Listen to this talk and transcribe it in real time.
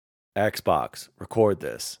Xbox Record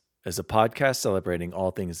This is a podcast celebrating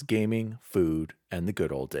all things gaming, food, and the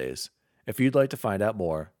good old days. If you'd like to find out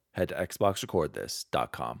more, head to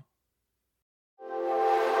xboxrecordthis.com.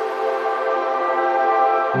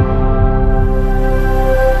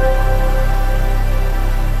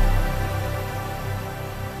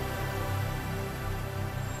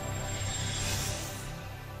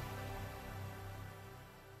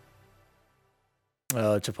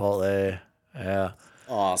 Chipotle. Yeah.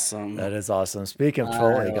 Awesome. That is awesome. Speaking of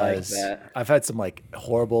Chipotle, guys, I've had some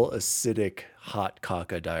horrible acidic hot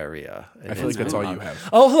caca diarrhea. I feel like that's all you have.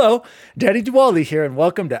 Oh, hello. Daddy Diwali here, and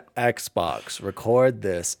welcome to Xbox Record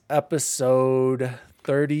This, episode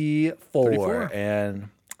 34. And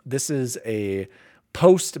this is a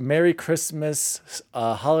post Merry Christmas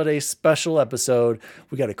holiday special episode.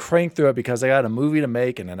 We got to crank through it because I got a movie to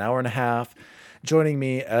make in an hour and a half. Joining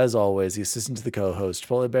me, as always, the assistant to the co-host,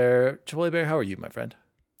 Chipotle Bear. Chipotle Bear, how are you, my friend?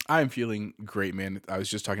 I'm feeling great, man. I was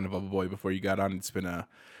just talking to Bubble Boy before you got on. It's been a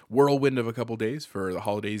whirlwind of a couple days for the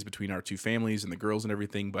holidays between our two families and the girls and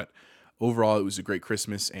everything. But overall, it was a great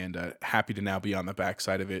Christmas, and happy to now be on the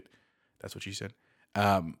backside of it. That's what she said.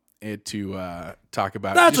 And to talk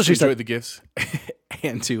about That's what she enjoy said. the gifts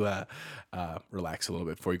and to relax a little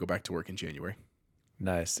bit before you go back to work in January.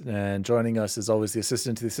 Nice. And joining us is always the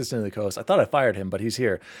assistant to the co-host. I thought I fired him, but he's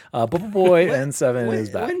here. Bubble Boy N7 is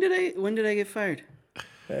back. When did I get fired?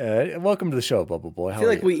 Welcome to the show, Bubble Boy. How I feel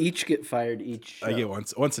are like you? we each get fired each show. I get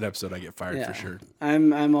once an episode, I get fired for sure.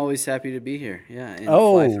 I'm always happy to be here. Yeah. And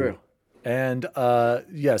fly through. And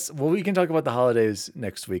yes, well, we can talk about the holidays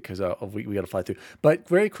next week because we got to fly through. But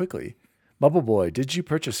very quickly, Bubble Boy, did you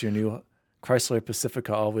purchase your new Chrysler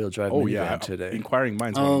Pacifica all-wheel drive minivan today? Inquiring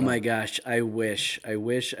minds. Oh my gosh, I wish. I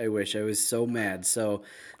was so mad. So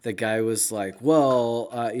the guy was like,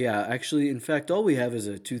 well, yeah, actually, in fact, all we have is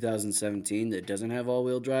a 2017 that doesn't have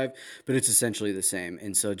all-wheel drive, but it's essentially the same.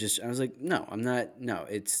 And so I was like, no, I'm not. No,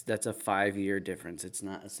 that's a 5-year difference. It's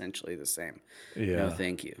not essentially the same. Yeah. No,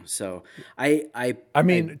 thank you. So I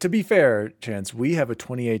mean, to be fair, Chance, we have a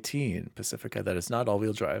 2018 Pacifica that is not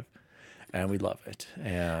all-wheel drive. And we love it.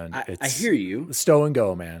 And I hear you. Stow and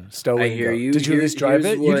go, man. Stow and go. I hear you. Did you at least drive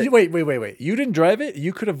it? What... Wait. You didn't drive it?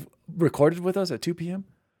 You could have recorded with us at 2 p.m.?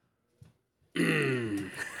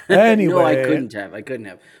 Anyway. No, I couldn't have.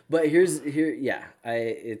 But it's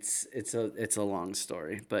a long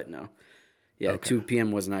story, but no. Yeah, okay. 2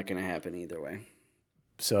 p.m. was not going to happen either way.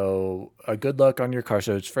 So, good luck on your car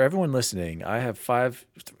search. For everyone listening, I have five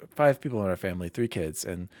people in our family, 3 kids,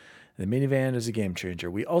 and the minivan is a game changer.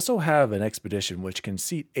 We also have an Expedition, which can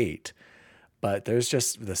seat 8, but there's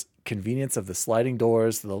just the convenience of the sliding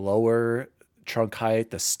doors, the lower trunk height,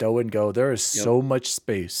 the stow and go. There is so much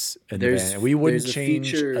space in the van, and we wouldn't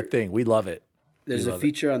change a thing. We love it. There's a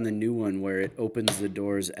feature on the new one where it opens the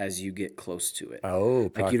doors as you get close to it.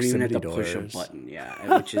 Oh, like you don't even have to doors. push a button.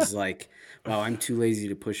 Yeah, which is like, wow, I'm too lazy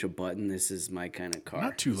to push a button. This is my kind of car.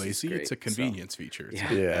 Not too lazy. It's a convenience feeture.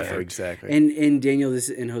 Yeah, exactly. And Daniel,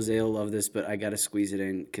 and Jose will love this, but I got to squeeze it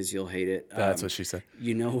in because you'll hate it. That's what she said.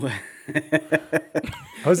 You know what?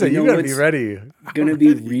 Jose, you got to be ready. Going to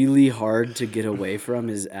be really hard to get away from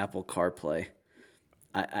is Apple CarPlay.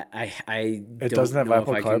 It doesn't have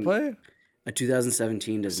Apple CarPlay? A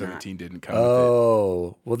 2017 does 17 not. Didn't come with it.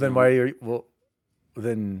 Oh, well then why are you... Well,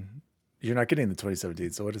 then you're not getting the 2017,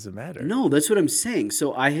 so what does it matter? No, that's what I'm saying.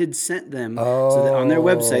 So I had sent them... So that on their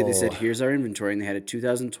website, they said, here's our inventory, and they had a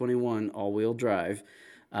 2021 all-wheel drive,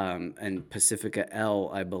 and Pacifica L,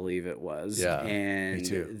 I believe it was. Yeah, and me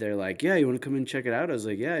too. They're like, yeah, you want to come and check it out? I was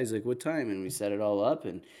like, yeah. He's like, what time? And we set it all up,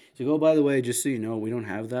 and he's like, oh, by the way, just so you know, we don't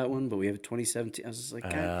have that one, but we have a 2017. I was just like,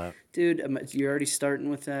 God, dude, you're already starting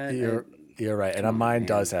with that. You're right. And mine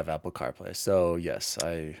does have Apple CarPlay. So, yes,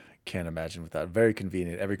 I can't imagine without. Very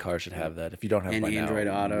convenient. Every car should have that. If you don't have it by Android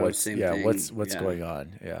now, Auto, same thing. What's going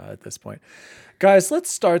on? Yeah, at this point. Guys, let's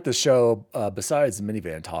start the show, besides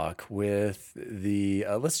minivan talk, with the...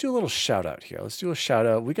 let's do a little shout-out here. Let's do a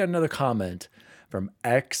shout-out. We got another comment from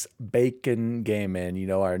X Bacon Gaming,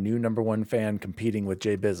 our new #1 fan competing with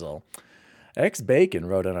Jay Bizzle. X Bacon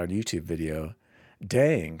wrote on our YouTube video,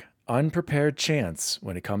 dang, unprepared Chance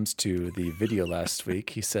when it comes to the video last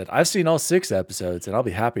week. He said, I've seen all 6 episodes and I'll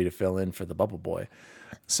be happy to fill in for the Bubble Boy.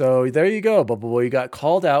 So there you go, Bubble Boy. You got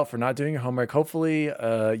called out for not doing your homework. Hopefully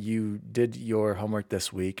you did your homework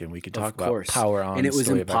this week and we could talk about Power On. And it was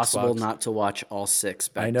Story impossible not to watch all 6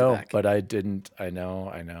 back I know, to back. but I didn't. I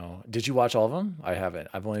know. Did you watch all of them? I haven't.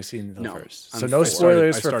 I've only seen the first. So I'm no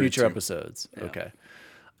spoilers for started future to. episodes. Yeah. Okay.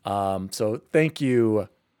 So thank you,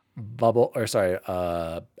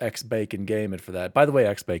 X Bacon Gaming for that. By the way,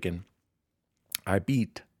 X Bacon, I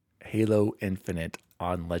beat Halo Infinite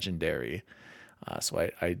on Legendary. So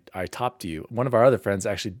I topped you. One of our other friends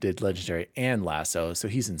actually did Legendary and Lasso, so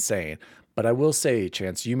he's insane. But I will say,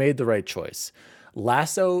 Chance, you made the right choice.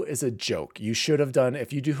 Lasso is a joke. You should have done,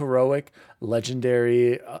 if you do Heroic,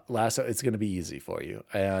 Legendary, Lasso, it's going to be easy for you.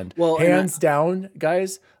 And hands down,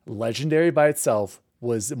 guys, Legendary by itself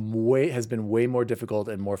has been way more difficult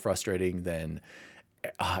and more frustrating than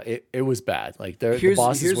it was bad. Like the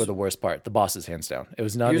bosses were the worst part. The bosses, hands down. It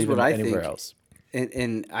was not even anywhere else.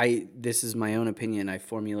 And this is my own opinion. I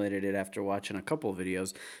formulated it after watching a couple of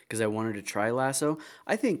videos because I wanted to try Lasso.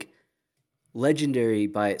 I think Legendary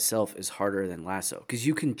by itself is harder than Lasso because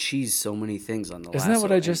you can cheese so many things on the Lasso. Isn't that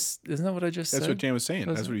what I just said? That's what Dan was saying.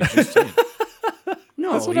 That's what he was just saying.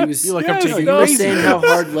 No, he was. You were saying how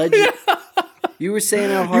hard Legendary. You were saying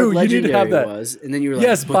how hard Legendary was, and then you were like,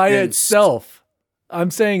 yes, by itself.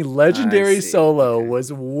 I'm saying Legendary solo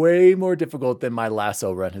was way more difficult than my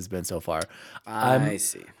Lasso run has been so far. I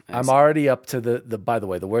see. I'm already up to the. By the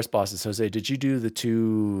way, the worst bosses. Jose, did you do the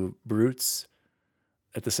 2 brutes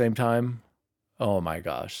at the same time? Oh my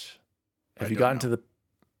gosh! Have you gotten to the?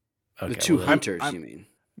 Okay, the 2 hunters? You mean?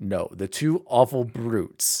 No, the 2 awful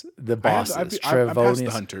brutes. The bosses. I've passed the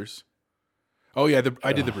hunters. Oh yeah,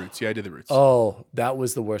 I did the brutes. Yeah, I did the brutes. Oh, that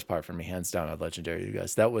was the worst part for me, hands down on Legendary, you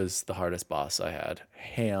guys. That was the hardest boss I had,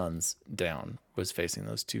 hands down. Was facing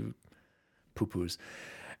those 2 poo-poos.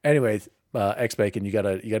 Anyway, X Bacon, you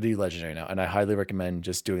gotta do Legendary now, and I highly recommend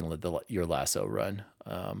just doing your Lasso run.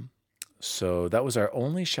 So that was our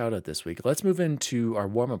only shout out this week. Let's move into our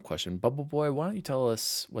warm up question. Bubble Boy, why don't you tell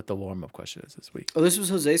us what the warm up question is this week? Oh, this was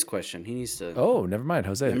Jose's question. He needs to. Oh, never mind,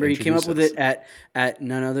 Jose. Remember, he came up with it at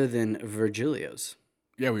none other than Virgilio's.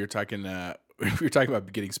 Yeah, we were talking. We were talking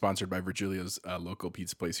about getting sponsored by Virgilio's local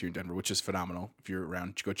pizza place here in Denver, which is phenomenal. If you're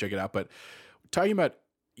around, go check it out. But talking about,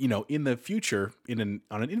 in the future, on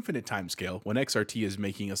an infinite time scale, when XRT is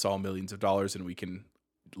making us all millions of dollars and we can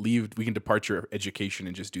depart your education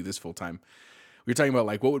and just do this full time. We were talking about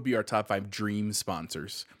like what would be our top 5 dream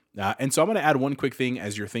sponsors. And so I'm going to add one quick thing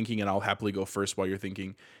as you're thinking, and I'll happily go first while you're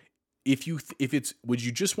thinking. Would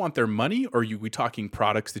you just want their money, or are we talking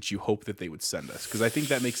products that you hope that they would send us? Because I think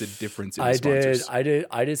that makes a difference in the sponsors.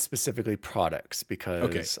 I did specifically products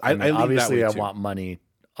because obviously I want money.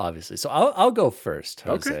 Obviously, so I'll go first,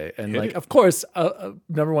 Jose. Okay. And of course,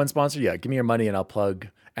 number one sponsor, yeah, give me your money and I'll plug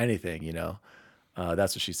anything.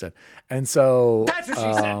 That's what she said. And so that's what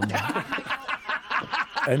she said.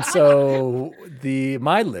 And so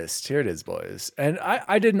my list, here it is, boys. And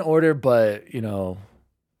I didn't order, but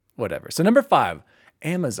whatever. So number 5,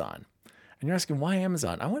 Amazon. And you're asking, why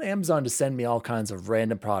Amazon? I want Amazon to send me all kinds of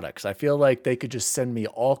random products. I feel like they could just send me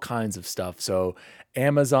all kinds of stuff. So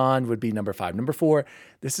Amazon would be number 5. Number 4,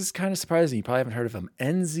 this is kind of surprising. You probably haven't heard of them.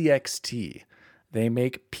 NZXT. They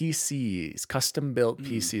make PCs, custom-built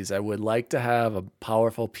PCs. I would like to have a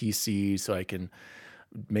powerful PC so I can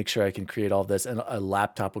make sure I can create all this. And a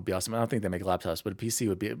laptop would be awesome. I don't think they make laptops, but a PC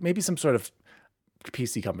would be maybe some sort of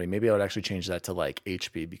PC company. Maybe I would actually change that to like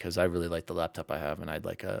HP because I really like the laptop I have and I'd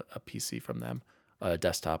like a PC from them, a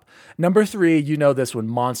desktop. Number 3, this one,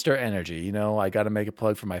 Monster Energy. I got to make a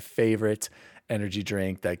plug for my favorite energy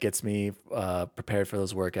drink that gets me prepared for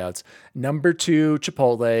those workouts. Number 2,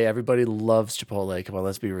 Chipotle. Everybody loves Chipotle. Come on,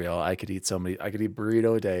 let's be real. I could eat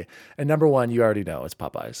burrito a day. And number 1, you already know, it's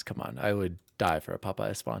Popeyes. Come on, I would die for a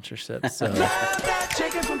Popeyes sponsorship. So.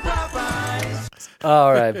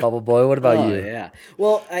 All right, Bubble Boy, what about you? Yeah.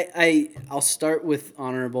 Well, I'll start with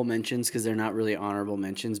honorable mentions because they're not really honorable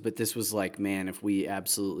mentions, but this was like, man, if we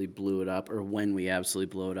absolutely blew it up, or when we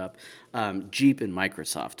absolutely blow it up, Jeep and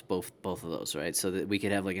Microsoft, both of those, right? So that we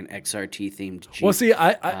could have like an XRT themed Jeep. Well, see,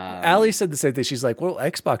 Allie said the same thing. She's like, well,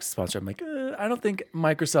 Xbox is sponsor. I'm like, I don't think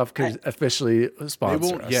Microsoft could officially sponsor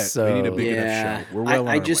they won't us. Yet. So. We need a big enough show. We're well on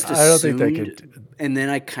our way. I don't think they could. And then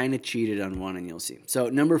I kind of cheated on one, and you'll see. So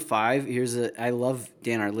number 5, I love,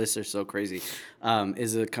 Dan, our lists are so crazy,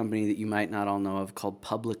 is a company that you might not all know of called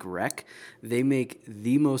Public Rec. They make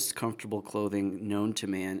the most comfortable clothing known to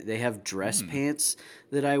man. They have dress pants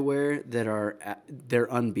that I wear that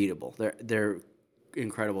they're unbeatable. They're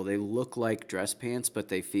incredible. They look like dress pants, but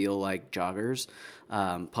they feel like joggers.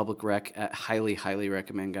 Public Rec, highly, highly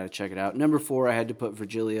recommend. Got to check it out. Number 4, I had to put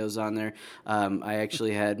Virgilio's on there. I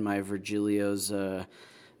actually had my Virgilio's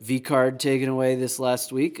V-card taken away this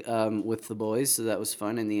last week with the boys, so that was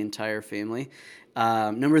fun, and the entire family.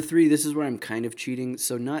 Number 3, this is where I'm kind of cheating.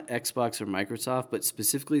 So not Xbox or Microsoft, but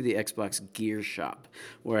specifically the Xbox Gear Shop,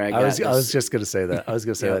 where I was just gonna say that. I was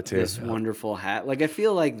gonna say that too. This wonderful hat. Like I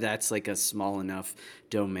feel like that's like a small enough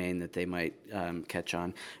domain that they might catch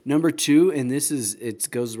on. Number 2, and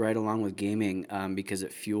it goes right along with gaming because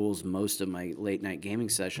it fuels most of my late night gaming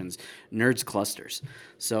sessions. Nerds clusters.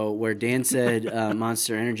 So where Dan said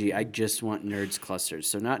Monster Energy, I just want Nerds clusters.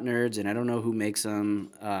 So not Nerds, and I don't know who makes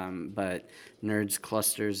them, but Nerds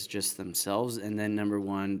clusters just themselves. And then number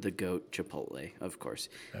 1, the GOAT Chipotle, of course.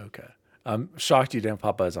 Okay. I'm shocked you didn't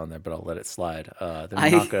have Popeyes on there, but I'll let it slide. They're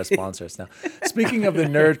not going to sponsor us now. Speaking of the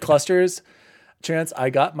nerd clusters, Chance, I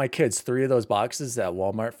got my kids 3 of those boxes at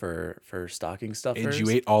Walmart for stocking stuffers. And you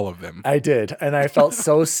ate all of them. I did, and I felt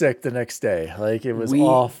so sick the next day. Like it was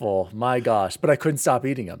awful. My gosh, but I couldn't stop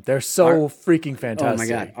eating them. They're so freaking fantastic.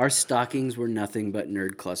 Oh my god, our stockings were nothing but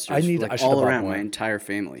nerd clusters. I all around my entire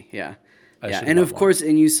family. Yeah. Yeah, and of course,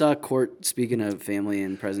 and you saw Court. Speaking of family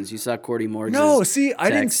and presents, you saw Courtney Morris. No, see, I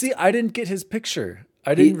didn't get his picture.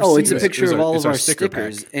 I didn't. It's a picture of all of our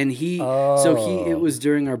stickers, and it was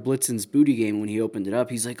during our Blitzen's booty game when he opened it up.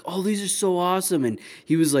 He's like, "Oh, these are so awesome," and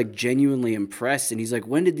he was like genuinely impressed. And he's like,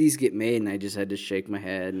 "When did these get made?" And I just had to shake my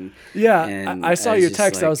head. And I saw your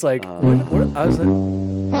text. I was like, what? I was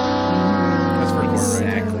like, that's for Court,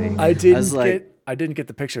 exactly. Right? I didn't get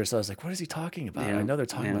the picture, so I was like, "What is he talking about?" I know they're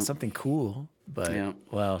talking about something cool, but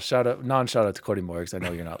shout out to Cody Morris. I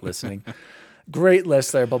know you're not listening. Great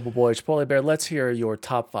list there, Bubble Boy, Chipotle Bear. Let's hear your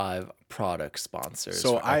top 5 product sponsors.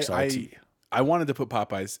 So for XRT. I wanted to put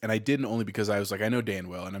Popeyes, and I didn't only because I was like, I know Dan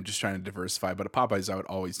well, and I'm just trying to diversify. But at Popeyes, I would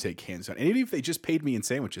always take hands down. And even if they just paid me in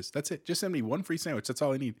sandwiches, that's it. Just send me 1 free sandwich. That's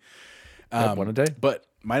all I need. One a day. But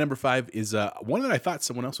my number 5 is one that I thought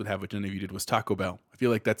someone else would have, but none of you did, was Taco Bell. I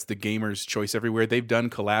feel like that's the gamer's choice everywhere. They've done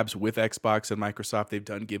collabs with Xbox and Microsoft. They've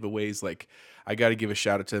done giveaways. Like, I got to give a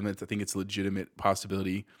shout out to them. I think it's a legitimate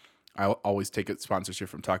possibility. I'll always take a sponsorship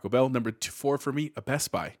from Taco Bell. Number 4 for me, a Best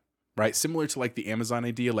Buy, right? Similar to like the Amazon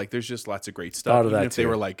idea. Like, there's just lots of great stuff. Even if they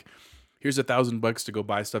were like, here's $1,000 to go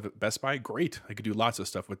buy stuff at Best Buy, great. I could do lots of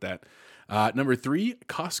stuff with that. Number 3,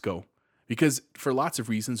 Costco. Because for lots of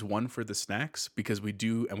reasons, one, for the snacks, because we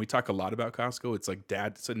talk a lot about Costco. It's like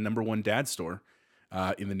it's a number 1 dad store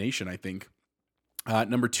in the nation, I think.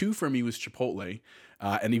 Number 2 for me was Chipotle.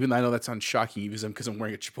 And even though I know that sounds shocking, because I'm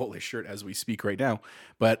wearing a Chipotle shirt as we speak right now.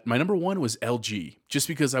 But my number 1 was LG, just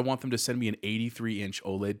because I want them to send me an 83-inch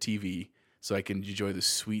OLED TV so I can enjoy the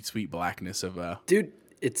sweet, sweet blackness of Dude,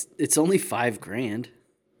 it's only $5,000.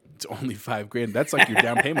 It's only $5,000. That's like your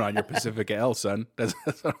down payment on your Pacifica L, son. That's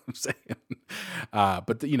what I'm saying.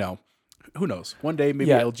 But who knows? One day,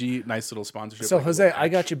 maybe LG, nice little sponsorship. So, like Jose, I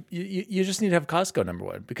got you. You just need to have Costco number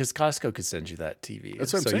 1 because Costco could send you that TV.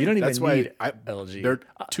 That's what I'm saying. You don't even need LG. There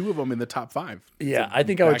are 2 of them in the top 5. Yeah, I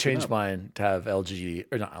think I would change mine to have LG,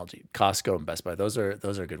 or not LG, Costco and Best Buy. Those are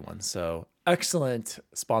good ones. So, excellent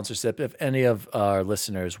sponsorship. If any of our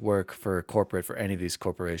listeners work for any of these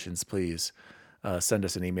corporations, please send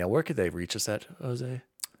us an email. Where could they reach us at, Jose?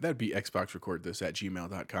 That'd be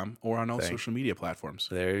xboxrecordthis@gmail.com or on all social media platforms.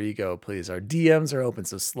 There you go. Please. Our DMs are open,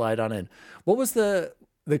 so slide on in. What was the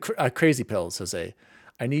crazy pills, Jose?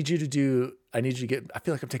 I need you to get, I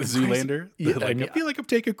feel like I'm taking Zoolander? I feel like I'm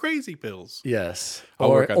taking crazy pills. Yes.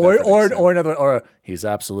 Or another, or he's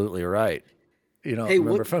absolutely right. Hey,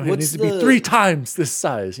 remember from it needs to be 3 times this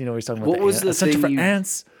size. He's talking about the Center for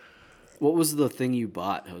Ants. What was the thing you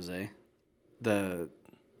bought, Jose? The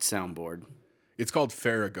soundboard. It's called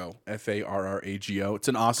Farrago, Farrago. It's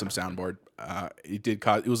an awesome soundboard.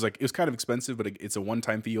 It was kind of expensive, but it's a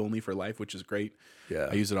one-time fee only for life, which is great. Yeah,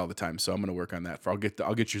 I use it all the time, so I'm gonna work on that. I'll get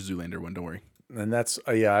your Zoolander one. Don't worry. And that's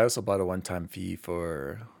I also bought a one-time fee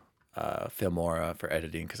for Filmora for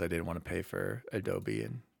editing because I didn't want to pay for Adobe,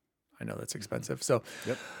 and I know that's expensive. So,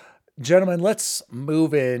 gentlemen, let's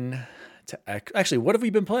move in. Actually, what have we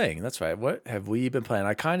been playing? That's right. What have we been playing?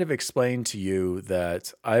 I kind of explained to you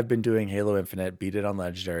that I've been doing Halo Infinite, beat it on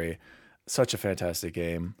Legendary. Such a fantastic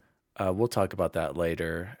game. We'll talk about that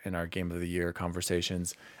later in our Game of the Year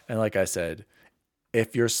conversations. And like I said,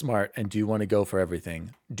 if you're smart and do want to go for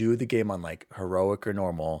everything, do the game on like heroic or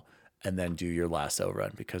normal, and then do your lasso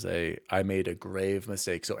run, because I made a grave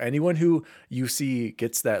mistake. So anyone who you see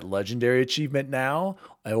gets that legendary achievement now,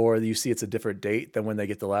 or you see it's a different date than when they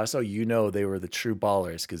get the lasso, they were the true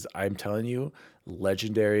ballers, because I'm telling you,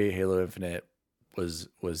 legendary Halo Infinite was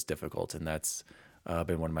difficult, and that's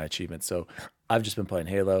been one of my achievements. So I've just been playing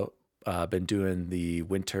Halo. been doing the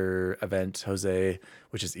winter event, Jose,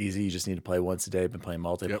 which is easy. You just need to play once a day. Been playing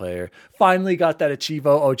multiplayer. Finally got that Achivo.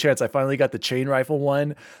 Oh, Chance, I finally got the chain rifle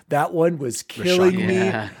one. That one was killing me.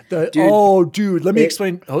 Yeah. Dude, let me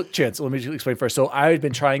explain. Oh, Chance, let me explain first. So I've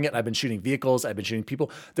been trying it. I've been shooting vehicles. I've been shooting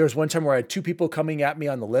people. There was one time where I had 2 people coming at me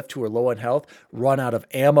on the lift who were low on health, run out of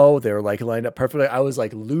ammo. They were like lined up perfectly. I was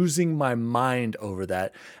like losing my mind over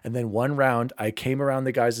that. And then one round, I came around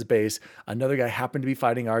the guy's base. Another guy happened to be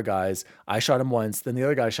fighting our guys. I shot him once, then the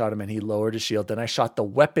other guy shot him and he lowered his shield. Then I shot the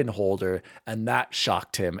weapon holder and that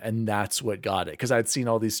shocked him. And that's what got it. Because I'd seen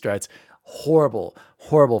all these strats. Horrible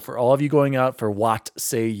for all of you going out for What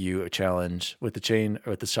Say You challenge with the chain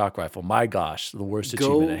or with the shock rifle. My gosh, the worst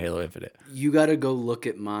achievement in Halo Infinite. You got to go look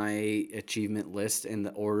at my achievement list and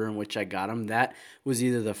the order in which I got them. That was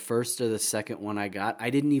either the first or the second one I got.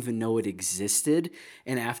 I didn't even know it existed.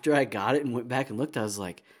 And after I got it and went back and looked, I was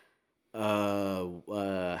like,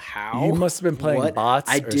 how? You must have been playing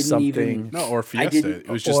bots or something. No, or Fiesta. It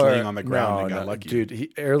was just laying on the ground and got lucky.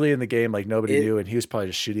 Dude, early in the game, like nobody knew, and he was probably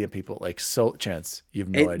just shooting at people. Like, so Chance, you have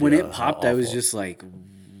no idea. When it popped, I was just like,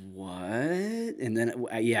 what? And then,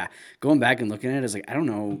 going back and looking at it, I was like, I don't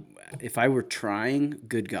know if I were trying.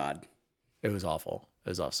 Good God, it was awful. It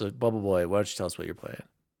was awful. So, Bubble Boy, why don't you tell us what you're playing?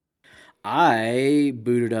 I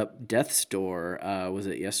booted up Death's Door, was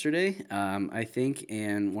it yesterday? I think,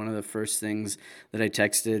 and one of the first things that I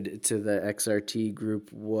texted to the XRT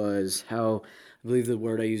group was how, I believe the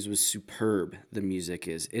word I used was superb the music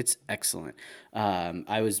is. It's excellent.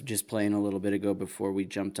 I was just playing a little bit ago before we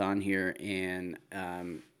jumped on here, and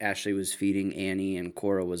Ashley was feeding Annie, and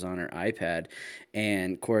Cora was on her iPad,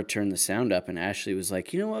 and Cora turned the sound up, and Ashley was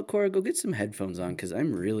like, you know what, Cora, go get some headphones on, because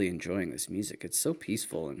I'm really enjoying this music. It's so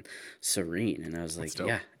peaceful and serene. And I was like,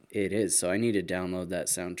 yeah, it is. So I need to download that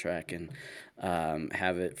soundtrack and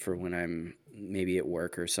have it for when I'm maybe at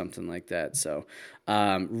work or something like that. So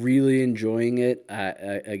really enjoying it.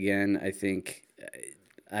 Again, I think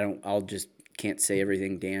I'll just can't say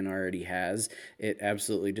everything Dan already has. It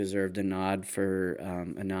absolutely deserved a nod for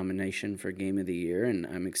a nomination for Game of the Year, and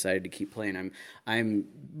I'm excited to keep playing. I'm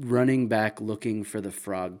running back looking for the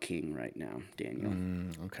Frog King right now, Daniel.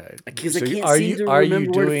 Okay. Because I can't seem to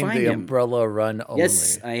remember where to find him. Are you doing the Umbrella Run only?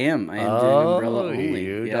 Yes, I am. I am doing Umbrella only.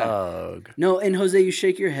 You dog. No, and Jose, you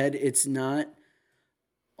shake your head. It's not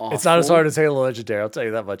awful. It's not as hard as Halo Legendary. I'll tell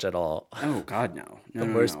you that much at all. Oh God, no. The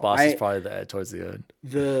worst boss is probably towards the end.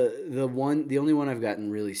 The only one I've gotten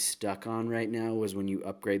really stuck on right now was when you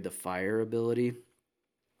upgrade the fire ability.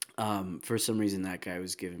 For some reason that guy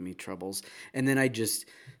was giving me troubles, and then I just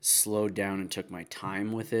slowed down and took my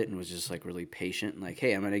time with it and was just like really patient and like,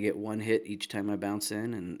 hey, I'm gonna get one hit each time I bounce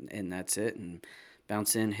in, and that's it, and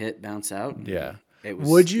bounce in, hit, bounce out. Yeah.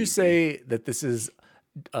 Would you say that this is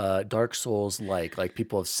Dark Souls like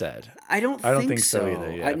people have said? I don't think so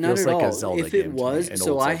either. Yeah. Not at all. A Zelda if it was,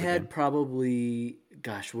 so I had probably,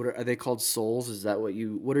 gosh, what are they called? Souls? Is that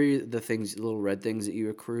what are the things, little red things that you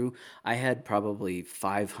accrue? I had probably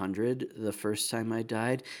 500 the first time I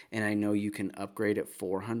died, and I know you can upgrade at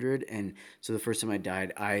 400. And so the first time I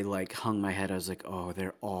died, I like hung my head. I was like, oh,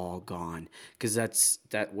 they're all gone, because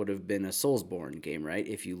that would have been a Soulsborne game, right?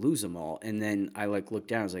 If you lose them all, and then I like looked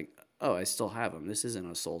down, I was like, oh, I still have them. This isn't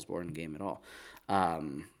a Soulsborne game at all.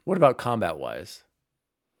 What about combat-wise?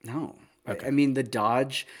 No. Okay. I mean, the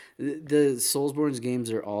dodge, the Soulsborne's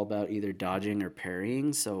games are all about either dodging or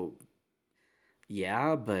parrying. So,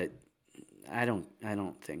 yeah, but I don't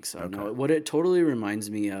think so. Okay. No, what it totally reminds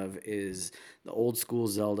me of is the old school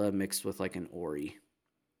Zelda mixed with like an Ori.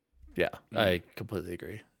 Yeah, I completely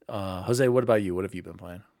agree. Jose, what about you? What have you been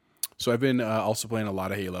playing? So I've been also playing a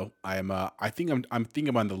lot of Halo. I think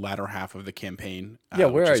I'm on the latter half of the campaign. Yeah,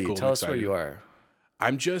 where are you? Cool. Tell us where you are.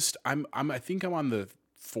 I think I'm on the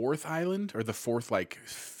 4th island, or the 4th like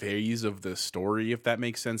phase of the story, if that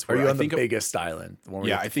makes sense. Are you on the biggest island?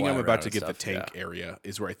 Yeah, I think I'm about to get the tank area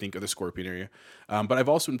is where I think, or the scorpion area. But I've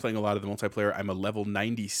also been playing a lot of the multiplayer. I'm a level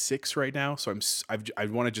 96 right now, so I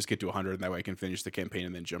want to just get to 100, and that way I can finish the campaign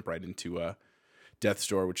and then jump right into Death's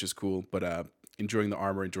Door, which is cool. But enjoying the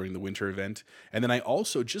armor, enjoying the winter event. And then I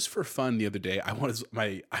also, just for fun the other day,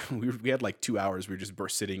 we had like 2 hours. We were just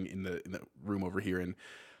sitting in the room over here, and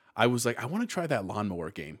I was like, I want to try that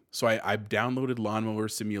lawnmower game. So I downloaded Lawnmower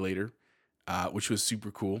Simulator, which was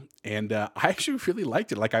super cool. And I actually really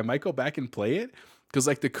liked it. Like, I might go back and play it, because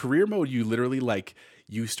like the career mode, you literally like,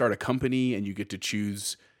 you start a company and you get to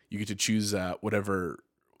choose whatever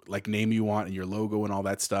like name you want and your logo and all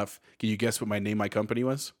that stuff. Can you guess what my company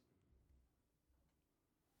was?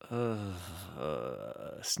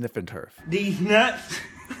 Sniff and Turf. These nuts.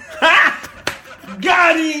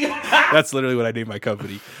 Got him! That's literally what I named my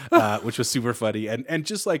company, which was super funny. And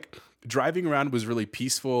just like driving around was really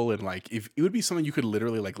peaceful. And like, if it would be something you could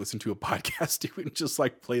literally like listen to a podcast to and just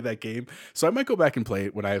like play that game. So I might go back and play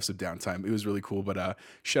it when I have some downtime. It was really cool. But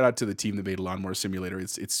shout out to the team that made Lawnmower Simulator.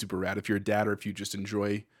 It's super rad. If you're a dad or if you just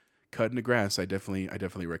enjoy cutting the grass, I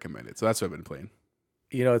definitely recommend it. So that's what I've been playing.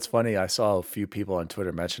 You know, it's funny. I saw a few people on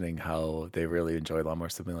Twitter mentioning how they really enjoy Lawnmower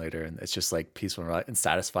Simulator, and it's just like peaceful and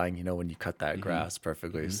satisfying, you know, when you cut that grass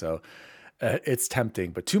perfectly. So it's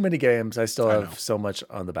tempting, but too many games. I still have so much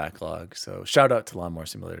on the backlog. So shout out to Lawnmower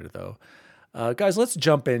Simulator, though. Guys, let's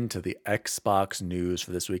jump into the Xbox news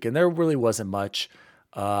for this week. And there really wasn't much.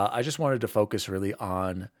 I just wanted to focus really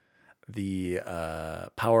on the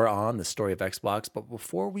Power On, the story of Xbox. But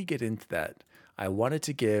before we get into that, I wanted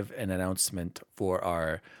to give an announcement for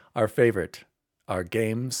our favorite, our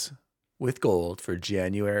games with gold for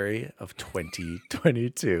January of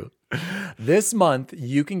 2022. This month,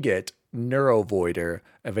 you can get Neurovoider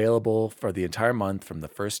available for the entire month from the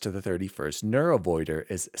 1st to the 31st. Neurovoider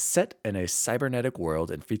is set in a cybernetic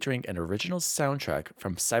world and featuring an original soundtrack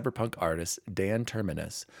from cyberpunk artist Dan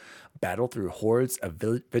Terminus. Battle through hordes of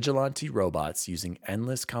vigilante robots using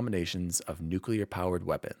endless combinations of nuclear-powered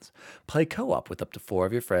weapons. Play co-op with up to 4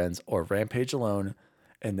 of your friends or rampage alone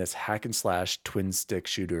in this hack-and-slash twin-stick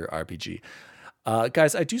shooter RPG.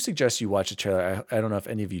 Guys, I do suggest you watch the trailer. I don't know if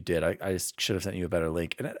any of you did. I should have sent you a better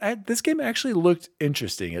link. And this game actually looked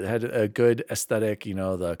interesting. It had a good aesthetic, you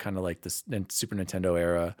know, the kind of like the Super Nintendo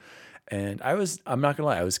era. And I'm not going to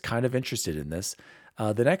lie, I was kind of interested in this.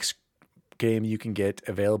 The next game you can get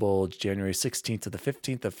available January 16th to the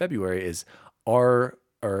 15th of February is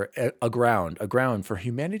Aground for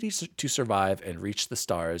humanity to survive and reach the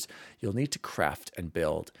stars. You'll need to craft and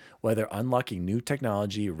build. Whether unlocking new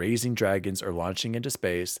technology, raising dragons, or launching into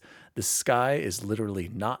space, the sky is literally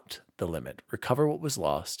not the limit. Recover what was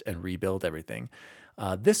lost and rebuild everything.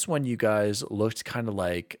 This one, you guys, looked kind of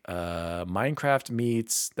like Minecraft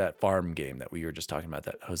meets that farm game that we were just talking about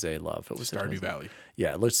that Jose loved. What was Stardew Valley.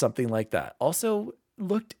 Yeah, it looked something like that. Also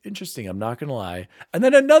looked interesting, I'm not going to lie. And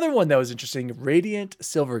then another one that was interesting, Radiant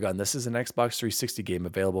Silvergun. This is an Xbox 360 game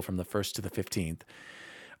available from the 1st to the 15th.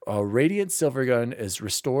 Radiant Silvergun is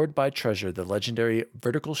restored by treasure. The legendary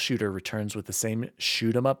vertical shooter returns with the same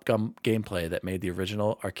shoot-'em-up gameplay that made the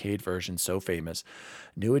original arcade version so famous.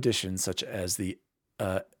 New additions such as the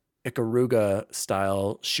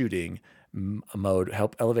Ikaruga-style shooting mode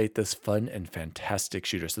help elevate this fun and fantastic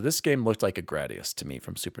shooter. So this game looked like a Gradius to me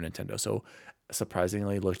from Super Nintendo. So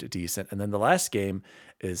surprisingly looked decent. And then the last game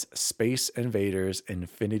is Space Invaders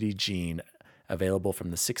Infinity Gene, available from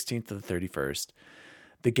the 16th to the 31st.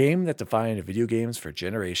 The game that defined video games for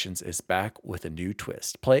generations is back with a new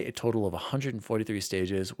twist. Play a total of 143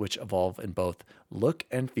 stages, which evolve in both look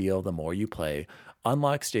and feel the more you play.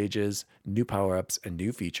 Unlock stages, new power-ups, and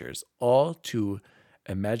new features, all to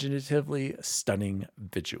imaginatively stunning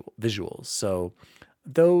visuals. So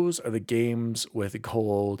those are the games with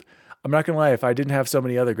gold. I'm not going to lie, if I didn't have so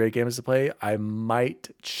many other great games to play, I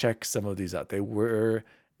might check some of these out. They were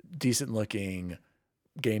decent looking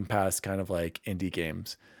Game Pass kind of like indie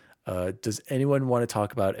games. Does anyone want to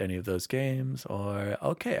talk about any of those games? Or,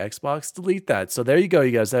 okay, Xbox, delete that. So there you go,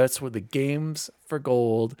 you guys. That's what the games for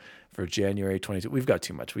gold for January 22. We've got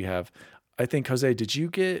too much. We have, I think, Jose, did you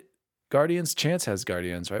get Guardians? Chance has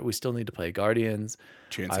Guardians, right? We still need to play Guardians.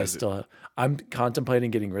 Chance has it. I'm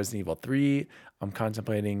contemplating getting Resident Evil 3. I'm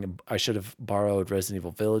contemplating I should have borrowed Resident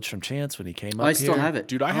Evil Village from Chance when he came up I still have it.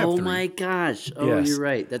 Dude, I have 3. Oh my gosh. Oh, Yes. you're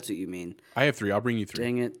right. That's what you mean. I have 3. I'll bring you 3.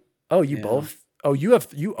 Dang it. Oh, you Yeah. both? Oh, you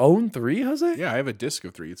own 3, Jose? Yeah, I have a disc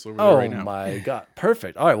of 3. It's over there Oh right now. my god,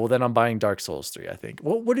 perfect. All right, well then I'm buying Dark Souls 3. I think.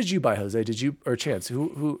 What did you buy, Jose? Did you or Chance?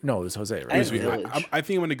 Who? No, it was Jose. Right? I- Excuse me. Village. I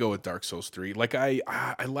think I'm gonna go with Dark Souls 3. Like I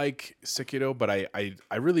like Sekiro, but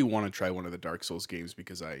I really want to try one of the Dark Souls games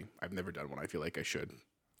because I've never done one. I feel like I should.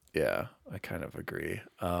 Yeah, I kind of agree.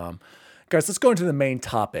 Guys, let's go into the main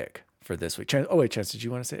topic for this week. Chance, did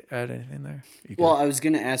you want to add anything there? You good? Well, I was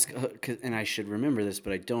going to ask, and I should remember this,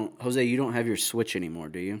 but I don't. Jose, you don't have your Switch anymore,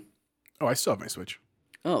 do you? Oh, I still have my Switch.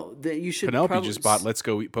 Oh, you should. Penelope probably just bought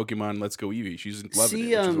Pokemon Let's Go Eevee. She's loving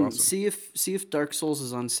it, which is awesome. See if Dark Souls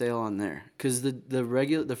is on sale on there, because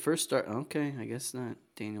the first Dark. Okay, I guess not.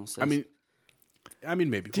 Daniel says. I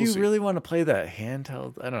mean, maybe. Do We'll you see. really want to play that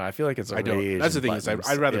handheld? I don't know. I feel like it's a I don't. rage That's the and thing is, buttons.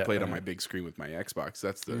 I'd rather Yeah, play it on yeah. my big screen with my Xbox.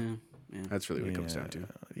 That's really what it comes down to.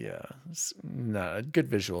 Yeah, no, good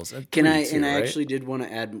visuals. Can I? Too, And I right? actually did want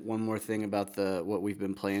to add one more thing about what we've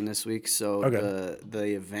been playing this week. So Okay. the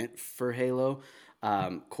event for Halo,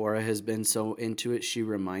 Cora has been so into it. She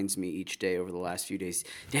reminds me each day over the last few days,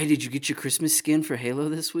 Dad, did you get your Christmas skin for Halo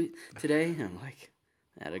this week today? And I'm like,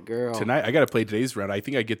 that a girl. Tonight, I got to play today's round. I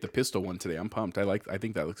think I get the pistol one today. I'm pumped. I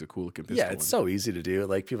think that looks a cool looking pistol. Yeah, it's so easy to do.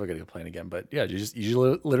 Like people are gonna complain again, but yeah,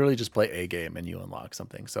 you literally just play a game and you unlock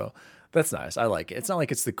something. So that's nice. I like it. It's not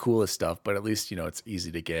like it's the coolest stuff, but at least it's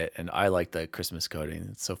easy to get. And I like the Christmas coding.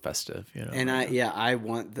 It's so festive. And I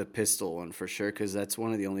want the pistol one for sure because that's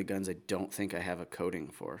one of the only guns I don't think I have a coding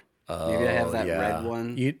for. Maybe I have that red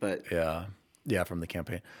one, but yeah, from the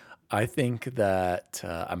campaign. I think that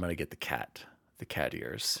I'm gonna get the cat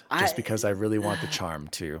ears, just because I really want the charm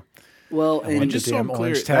too. Well, and just so I'm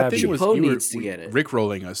clear, that thing was needs to get it.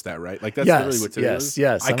 Rickrolling us that, right? Like that's literally what it is.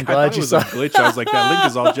 Yes. I'm glad you saw a glitch. I was like, that link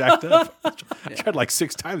is all jacked up. I tried like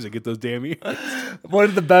 6 times to get those damn ears. One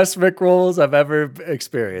of the best Rick rolls I've ever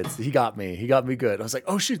experienced. He got me good. I was like,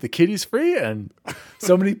 oh shoot, the kitty's free, and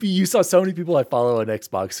you saw so many people I follow on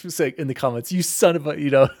Xbox saying in the comments, "You son of a,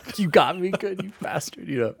 you got me good, you bastard."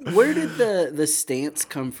 Where did the stance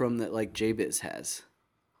come from that like JBiz has?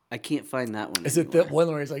 I can't find that one. Is it the one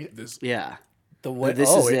where he's like this? Yeah, the one. This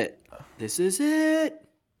is it. This is it.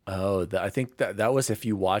 Oh, I think that was if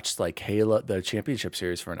you watched like Halo, the championship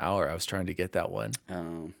series for an hour. I was trying to get that one.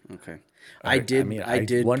 Oh, okay. I did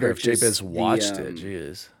wonder if JBiz watched it.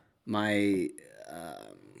 Jeez. My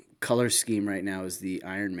color scheme right now is the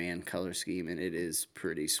Iron Man color scheme, and it is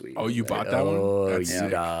pretty sweet. Oh, you bought that one? Oh,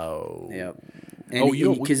 yeah. Yep. And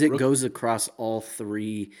because it goes across all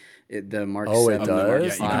 3, the Mark 7. It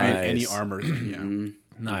does? Yeah, nice. any armor. Yeah.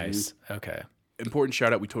 Nice. Okay. Important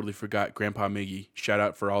shout out. We totally forgot Grandpa Miggy. Shout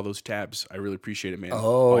out for all those tabs. I really appreciate it, man. Oh,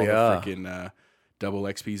 all yeah. the freaking double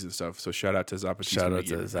XPs and stuff. So shout out to Zapatista. Shout out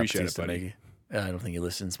to Zapatista Miggy. I don't think he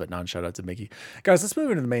listens, but non-shout out to Mickey. Guys, let's move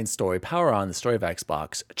into the main story. Power On, the story of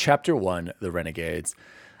Xbox. Chapter 1, The Renegades.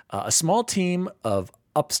 A small team of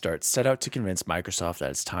upstarts set out to convince Microsoft that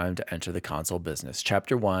it's time to enter the console business.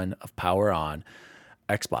 Chapter 1 of Power On,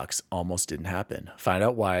 Xbox almost didn't happen. Find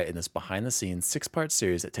out why in this behind-the-scenes 6-part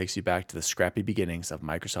series that takes you back to the scrappy beginnings of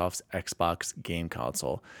Microsoft's Xbox game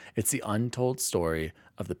console. It's the untold story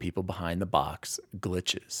of the people behind the box,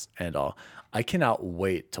 glitches, and all. I cannot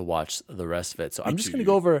wait to watch the rest of it. So I'm just going to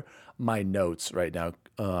go over my notes right now.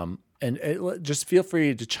 Just feel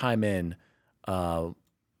free to chime in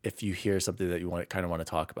if you hear something that you want to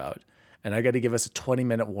talk about. And I got to give us a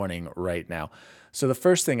 20-minute warning right now. So the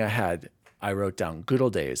first thing I wrote down, good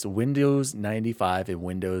old days, Windows 95 and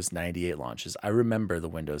Windows 98 launches. I remember the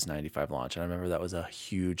Windows 95 launch, and I remember that was a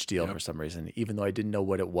huge deal for some reason, even though I didn't know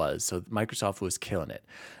what it was. So Microsoft was killing it.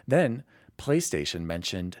 Then PlayStation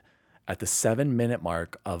mentioned at the 7-minute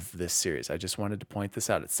mark of this series. I just wanted to point this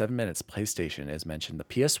out. At 7 minutes, PlayStation is mentioned, the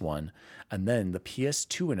PS1, and then the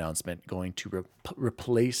PS2 announcement going to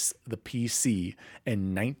replace the PC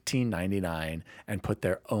in 1999 and put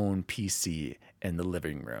their own PC in the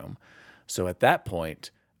living room. So at that point,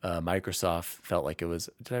 Microsoft felt like it was,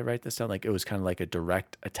 did I write this down? Like it was kind of like a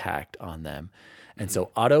direct attack on them. And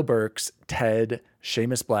so Otto Burks, Ted,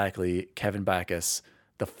 Seamus Blackley, Kevin Backus,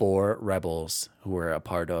 the 4 rebels who were a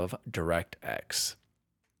part of DirectX.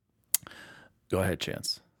 Go ahead,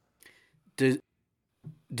 Chance. Does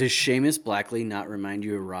Seamus Blackley not remind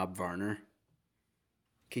you of Rob Varner?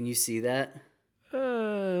 Can you see that?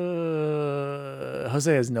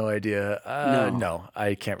 Jose has no idea. No,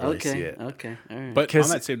 I can't really see it. Okay, all right. But on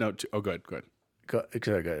that same note, go ahead. Good.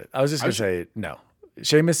 I was just going to say no.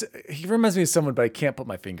 Seamus, he reminds me of someone, but I can't put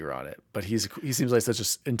my finger on it. But he seems like such an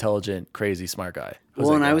intelligent, crazy, smart guy.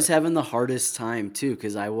 I was having the hardest time too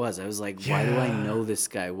because I was like, why do I know this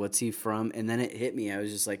guy? What's he from? And then it hit me. I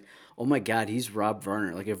was just like, oh my god, he's Rob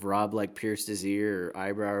Varner. Like if Rob like pierced his ear or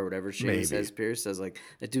eyebrow or whatever Seamus has pierced, I was like,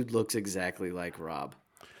 that dude looks exactly like Rob.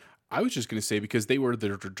 I was just going to say, because they were the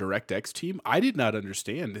DirectX team, I did not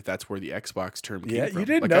understand that that's where the Xbox term came from. You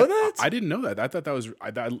didn't know that? I didn't know that. I thought that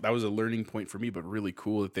was a learning point for me, but really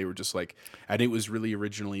cool that they were just like, and it was really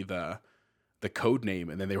originally the code name,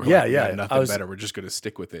 and then they were nothing better. We're just going to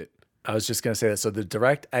stick with it. I was just going to say that. So the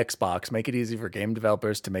DirectX box, make it easy for game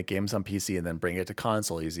developers to make games on PC and then bring it to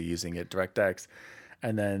console easy using it DirectX.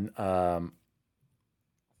 And then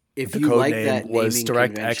if the you code like name that was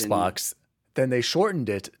naming DirectXbox. Then they shortened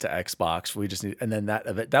it to Xbox. And then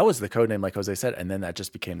that was the code name, like Jose said, and then that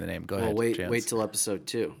just became the name. Go ahead. Wait till episode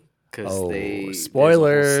 2 because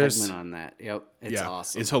spoilers. there's a whole segment on that. Yep, it's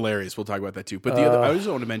awesome. It's hilarious. We'll talk about that too. But the other, I just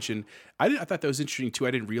want to mention, I thought that was interesting too.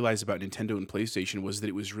 I didn't realize about Nintendo and PlayStation was that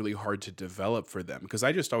it was really hard to develop for them because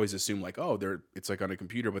I just always assumed like, it's like on a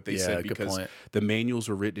computer, but they said because the manuals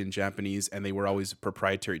were written in Japanese and they were always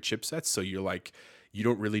proprietary chipsets. So you're like, you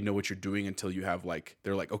don't really know what you're doing until you have like,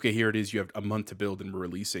 they're like, okay, here it is. You have a month to build and we're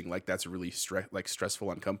releasing. Like that's really stressful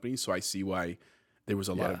on companies. So I see why there was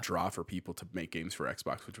a lot of draw for people to make games for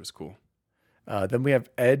Xbox, which was cool. Then we have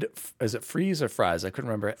is it Fries or Fries? I couldn't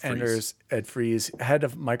remember. Ed Fries, head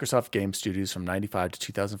of Microsoft Game Studios from 95 to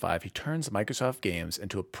 2005. He turns Microsoft Games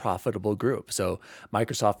into a profitable group. So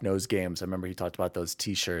Microsoft knows games. I remember he talked about those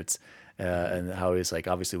T-shirts and how he's like,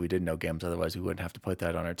 obviously we didn't know games, otherwise we wouldn't have to put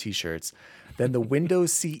that on our T-shirts. Then the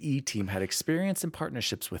Windows CE team had experience in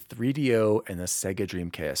partnerships with 3DO and the Sega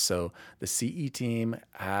Dreamcast. So the CE team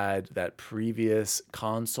had that previous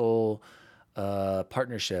console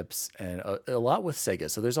partnerships and a lot with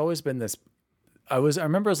Sega. So there's always been this. I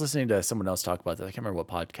remember I was listening to someone else talk about that. I can't remember what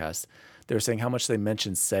podcast. They were saying how much they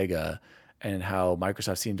mentioned Sega and how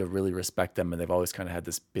Microsoft seemed to really respect them, and they've always kind of had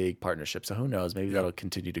this big partnership. So who knows? Maybe that'll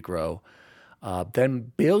continue to grow.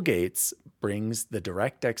 Then Bill Gates brings the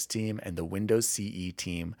DirectX team and the Windows CE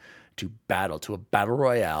team to a battle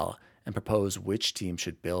royale, and propose which team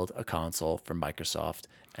should build a console for Microsoft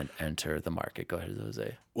and enter the market. Go ahead,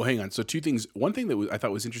 Jose. Well, hang on. So two things. One thing that I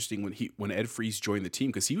thought was interesting when Ed Fries joined the team,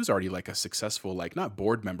 because he was already like a successful, like not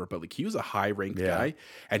board member, but like he was a high ranked guy.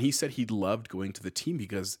 And he said he loved going to the team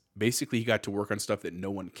because basically he got to work on stuff that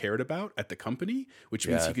no one cared about at the company, which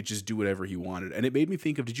means he could just do whatever he wanted. And it made me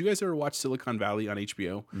think of, did you guys ever watch Silicon Valley on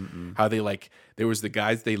HBO? Mm-mm. How there was the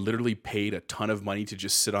guys, they literally paid a ton of money to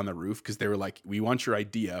just sit on the roof because they were like, we want your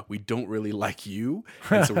idea. We don't really like you.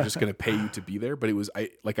 And so we're just going to pay you to be there. But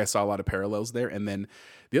I saw a lot of parallels there. And then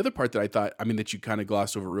the other part that I thought, that you kind of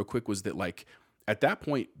glossed over real quick was that like at that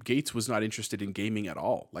point, Gates was not interested in gaming at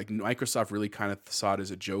all. Like Microsoft really kind of saw it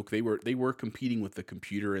as a joke. They were competing with the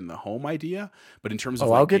computer and the home idea, but in terms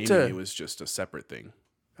of gaming, it was just a separate thing.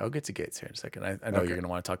 I'll get to Gates here in a second. I know you're going to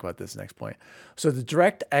want to talk about this next point. So the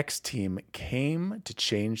DirectX team came to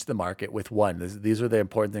change the market with these were the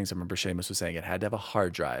important things. I remember Seamus was saying it had to have a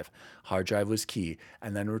hard drive. Hard drive was key.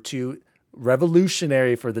 And then two,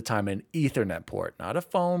 revolutionary for the time, an Ethernet port, not a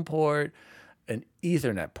phone port, an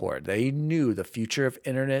Ethernet port. They knew the future of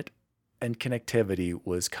internet and connectivity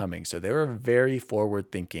was coming. So they were very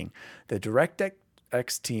forward thinking. The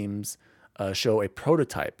DirectX teams show a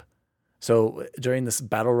prototype. So during this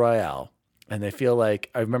battle royale, and they feel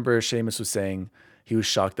like, I remember Seamus was saying he was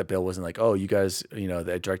shocked that Bill wasn't like, oh, you guys, the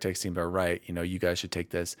DirectX team are right. You guys should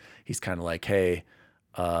take this. He's kind of like, hey,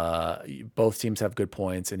 both teams have good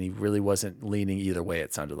points, and he really wasn't leaning either way.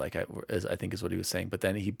 It sounded like, I think is what he was saying. But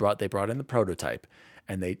then they brought in the prototype,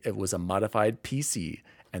 and it was a modified PC,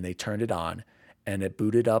 and they turned it on, and it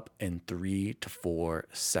booted up in 3 to 4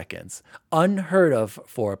 seconds. Unheard of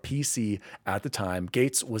for a PC at the time.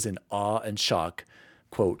 Gates was in awe and shock.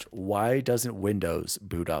 Quote, why doesn't Windows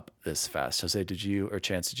boot up this fast? Jose, did you want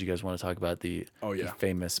to talk about the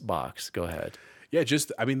famous box? Go ahead. Yeah,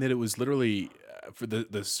 that it was literally, for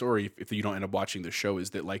the story, if you don't end up watching the show, is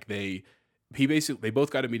that like they both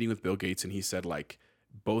got a meeting with Bill Gates, and he said like,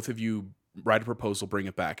 both of you write a proposal, bring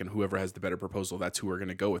it back, and whoever has the better proposal, that's who we're going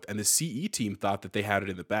to go with. And the CE team thought that they had it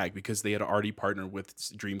in the bag because they had already partnered with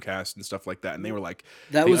Dreamcast and stuff like that, and they were like,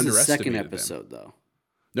 that was the second episode though.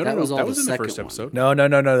 No, that was in the first episode. No.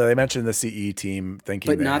 They mentioned the CE team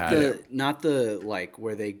thinking, but not the like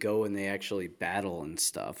where they go and they actually battle and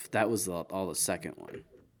stuff. That was all the second one.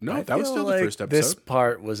 No, that was still the first episode. This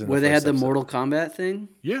part was in where the they first had the episode. Mortal Kombat thing.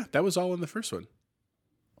 Yeah, that was all in the first one.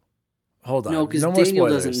 Hold on. No, because Daniel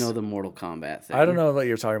doesn't know the Mortal Kombat thing. I don't know what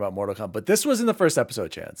you're talking about, Mortal Kombat, but this was in the first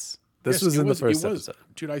episode, Chance. This was in the first episode.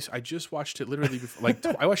 Dude, I just watched it literally before,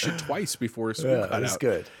 I watched it twice before school got out. It was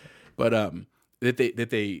good. But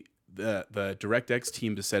the DirectX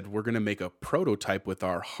team just said, we're going to make a prototype with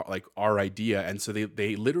our idea. And so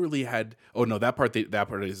they literally had, that part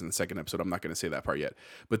is in the second episode. I'm not going to say that part yet,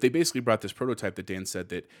 but they basically brought this prototype that Dan said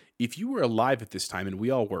that if you were alive at this time, and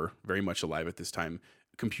we all were very much alive at this time,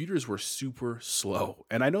 computers were super slow.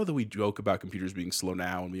 And I know that we joke about computers being slow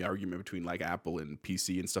now, and we argue between like Apple and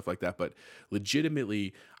PC and stuff like that. But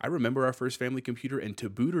legitimately, I remember our first family computer, and to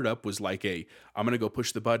boot it up was like I'm going to go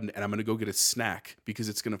push the button and I'm going to go get a snack because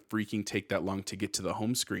it's going to freaking take that long to get to the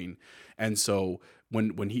home screen. And so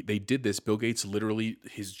when they did this, Bill Gates literally,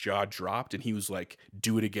 his jaw dropped, and he was like,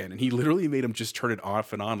 do it again. And he literally made him just turn it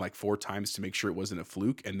off and on like 4 times to make sure it wasn't a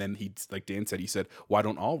fluke. And then he, like Dan said, why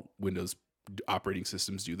don't all Windows operating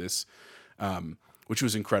systems do this, which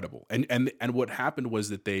was incredible. And what happened was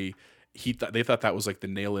that they thought that was like the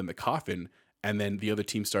nail in the coffin. And then the other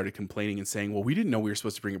team started complaining and saying, well, we didn't know we were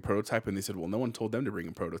supposed to bring a prototype. And they said, well, no one told them to bring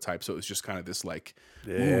a prototype. So it was just kind of this like,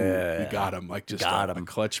 we got him, like just a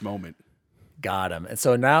clutch moment. Got him. And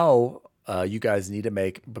so now you guys need to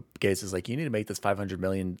make, but Gates is like, you need to make this $500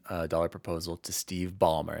 million proposal to Steve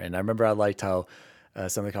Ballmer. And I remember I liked how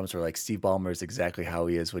some of the comments were like, Steve Ballmer is exactly how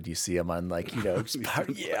he is when you see him on like,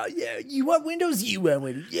 yeah, you want Windows, you want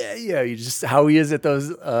Windows. Yeah. You just how he is at those,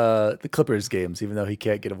 the Clippers games, even though he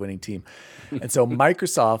can't get a winning team. And so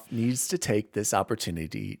Microsoft needs to take this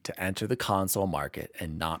opportunity to enter the console market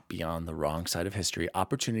and not be on the wrong side of history.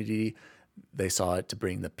 Opportunity, they saw it to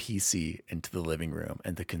bring the PC into the living room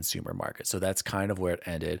and the consumer market. So that's kind of where it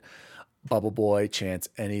ended. Bubble Boy, Chance,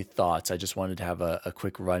 any thoughts? I just wanted to have a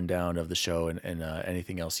quick rundown of the show and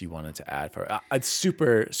anything else you wanted to add for it. It's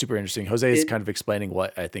super, super interesting. Jose is kind of explaining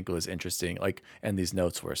what I think was interesting, like, and these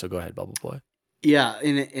notes were. So go ahead, Bubble Boy. Yeah,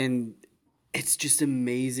 and it's just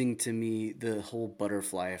amazing to me, the whole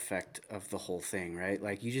butterfly effect of the whole thing, right?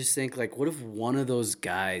 Like, you just think, like, what if one of those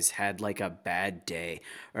guys had like a bad day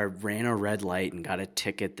or ran a red light and got a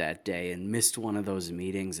ticket that day and missed one of those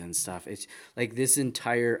meetings and stuff? It's like this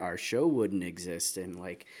entire our show wouldn't exist, and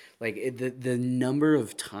the number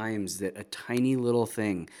of times that a tiny little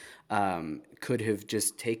thing could have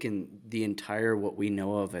just taken the entire what we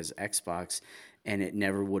know of as Xbox, and it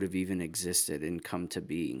never would have even existed and come to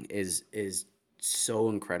being is so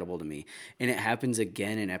incredible to me. And it happens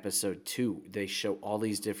again in episode 2. They show all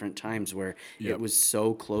these different times where it was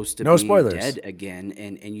so close to being spoilers. dead again,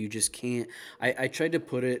 and you just can't. I tried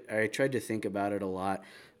to think about it a lot,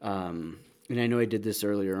 and I know I did this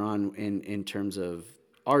earlier on in terms of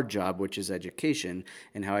our job, which is education,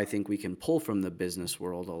 and how I think we can pull from the business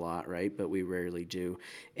world a lot, right? But we rarely do.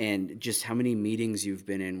 And just how many meetings you've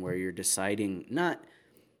been in where you're deciding not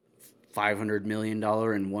 $500 million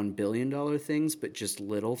and $1 billion things, but just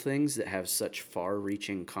little things that have such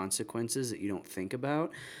far-reaching consequences that you don't think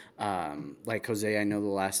about. Like Jose, I know the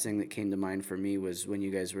last thing that came to mind for me was when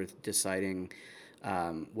you guys were deciding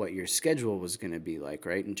what your schedule was going to be like,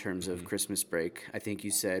 right? In terms of Christmas break, I think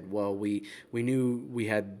you said, well, we knew we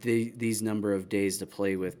had these number of days to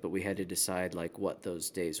play with, but we had to decide like what those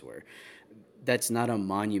days were. That's not a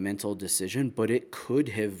monumental decision, but it could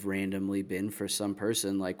have randomly been for some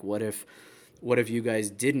person. Like, what if you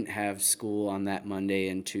guys didn't have school on that Monday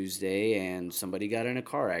and Tuesday and somebody got in a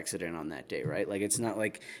car accident on that day, right? Like, it's not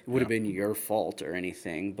like it would have been your fault or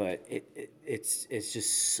anything, but it's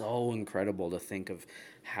just so incredible to think of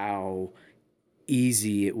how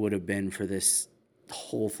easy it would have been for this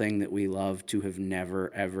whole thing that we love to have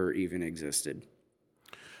never, ever even existed.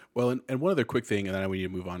 Well, and one other quick thing, and then we need to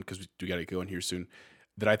move on because we got to go in here soon,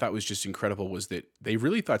 that I thought was just incredible was that they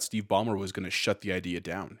really thought Steve Ballmer was going to shut the idea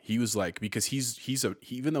down. He was like, because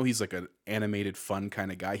even though he's like an animated, fun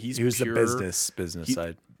kind of guy, he was the business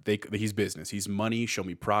side. He's business. He's money. Show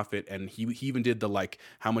me profit. And he even did the like,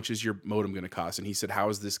 how much is your modem going to cost? And he said, how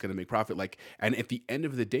is this going to make profit? Like, and at the end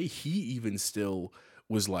of the day, he even still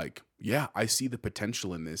was like, yeah, I see the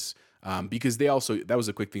potential in this. Because that was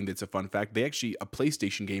a quick thing that's a fun fact. A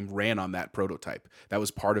PlayStation game ran on that prototype. That was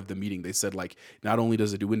part of the meeting. They said, like, not only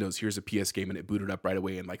does it do Windows, here's a PS game, and it booted up right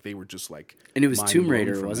away. And like, they were just like, and it was Tomb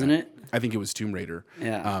Raider, wasn't it? I think it was Tomb Raider.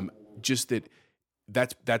 Yeah. Just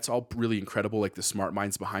that's all really incredible, like the smart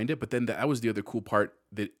minds behind it. But then that was the other cool part,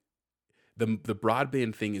 that the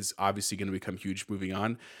broadband thing is obviously going to become huge moving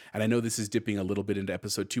on. And I know this is dipping a little bit into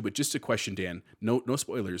episode 2, but just a question, Dan, no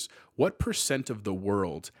spoilers. What % of the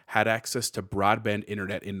world had access to broadband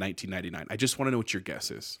internet in 1999? I just want to know what your guess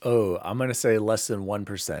is. Oh, I'm going to say less than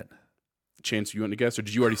 1%. Chance, you want to guess, or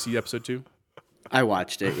did you already see episode 2? I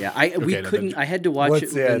watched it. Yeah, I had to watch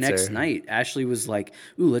it the next night. Ashley was like,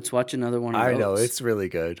 "Ooh, let's watch another one of those." I know, it's really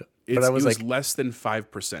good. But it was like less than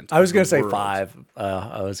 5%. I was going to say 5.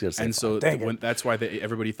 I was going to say, and 5. so that's why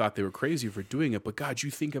everybody thought they were crazy for doing it. But God, you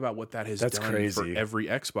think about what that has done for every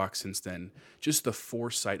Xbox since then. Just the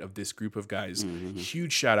foresight of this group of guys. Mm-hmm.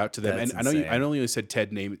 Huge shout out to them. That's and insane. I know you said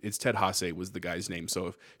Ted name. It's Ted Haase was the guy's name.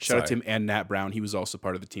 So shout out to him and Nat Brown. He was also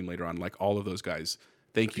part of the team later on. Like all of those guys.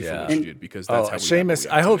 Thank you for what you did, because that's how we Seamus,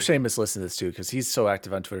 I hope Seamus listens to this too, because he's so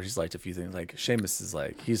active on Twitter. He's liked a few things. Like Seamus is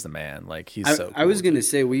like, he's the man. Like he's so cool. I was going to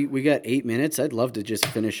say, we got 8 minutes. I'd love to just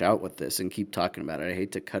finish out with this and keep talking about it. I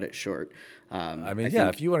hate to cut it short. I mean,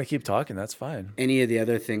 if you want to keep talking, that's fine. Any of the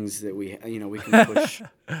other things that we can push.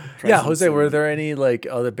 Yeah, Jose, were there any like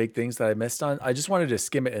other big things that I missed on? I just wanted to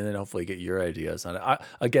skim it and then hopefully get your ideas on it.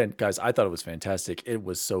 Again, guys, I thought it was fantastic. It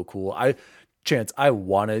was so cool. Chance, I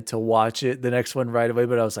wanted to watch it, the next one right away,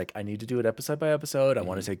 but I was like, I need to do it episode by episode. I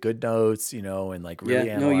want to take good notes, and like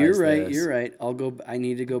really analyze you're right. this. You're right. I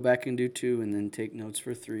need to go back and do 2 and then take notes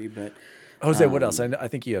for 3. But Jose, what else? I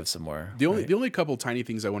think you have some more. The only couple tiny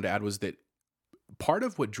things I wanted to add was that part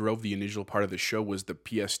of what drove the initial part of the show was the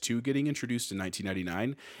PS2 getting introduced in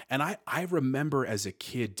 1999. And I remember as a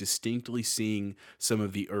kid distinctly seeing some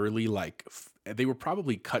of the early, like, they were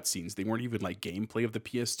probably cutscenes. They weren't even like gameplay of the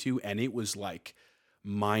PS2. And it was like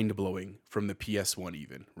mind blowing from the PS1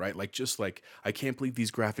 even, right? Like, just like, I can't believe these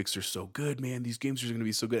graphics are so good, man. These games are going to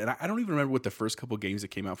be so good. And I don't even remember what the first couple games that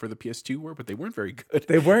came out for the PS2 were, but they weren't very good.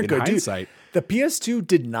 They weren't good, hindsight. dude. The PS2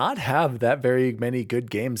 did not have that very many good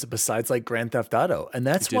games besides like Grand Theft Auto. And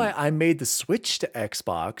that's why I made the switch to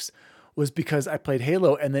Xbox, was because I played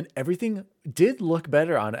Halo, and then everything did look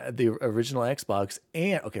better on the original Xbox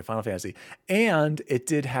and Final Fantasy. And it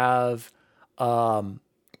did have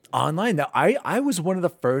online. Now, I was one of the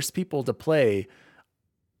first people to play.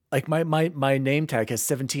 Like, my name tag has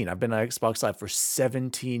 17. I've been on Xbox Live for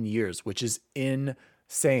 17 years, which is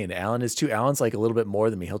insane. Alan is too. Alan's like a little bit more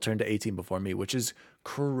than me. He'll turn to 18 before me, which is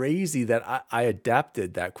crazy that I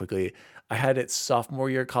adapted that quickly. I had it sophomore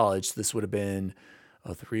year of college. This would have been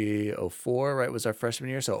 03, 04, right? Was our freshman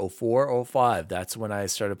year. So 04, 05. That's when I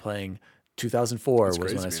started playing. 2004 was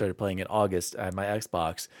when I started playing in August. I had my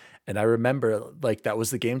Xbox. And I remember, like, that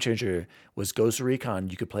was the game changer, was Ghost Recon.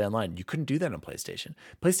 You could play online. You couldn't do that on PlayStation.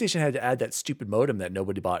 PlayStation had to add that stupid modem that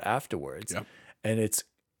nobody bought afterwards. Yep. And it's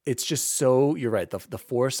just so, you're right, the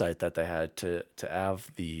foresight that they had to have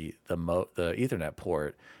the Ethernet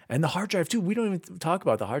port and the hard drive too. We don't even talk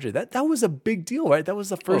about the hard drive. That was a big deal, right? That was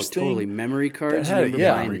the first thing. Totally. Memory cards.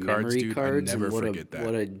 Memory cards, dude. I never and forget that.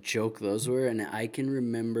 What a joke those were. And I can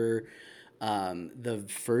remember the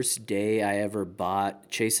first day I ever bought,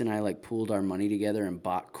 Chase and I like pooled our money together and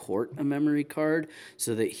bought Court a memory card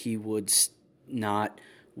so that he would not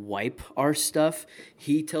wipe our stuff.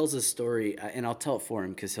 He tells a story, and I'll tell it for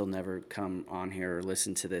him because he'll never come on here or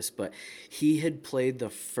listen to this, but he had played the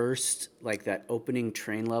first, like, that opening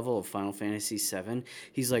train level of Final Fantasy VII.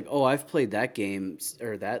 He's like, oh, I've played that game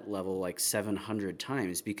or that level like 700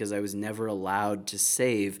 times because I was never allowed to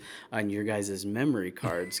save on your guys' memory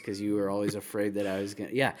cards because you were always afraid that I was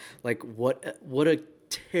gonna, like, what a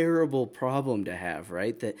terrible problem to have,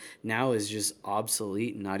 right? That now is just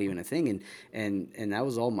obsolete and not even a thing. And that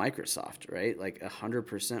was all Microsoft, right? Like 100%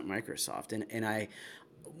 Microsoft. And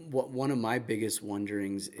one of my biggest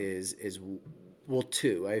wonderings is well,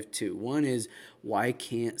 two. I have two. One is, why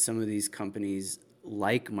can't some of these companies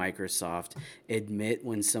like Microsoft admit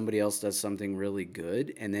when somebody else does something really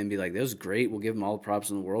good and then be like, that was great, we'll give them all the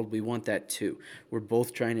props in the world. We want that too. We're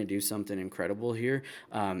both trying to do something incredible here.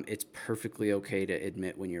 It's perfectly okay to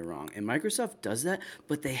admit when you're wrong. And Microsoft does that,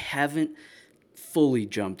 but they haven't fully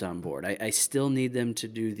jumped on board. I still need them to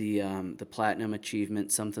do the platinum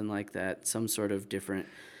achievement, something like that, some sort of different.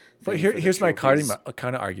 But here's my kind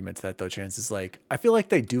of argument to that, though, Chance, is like, I feel like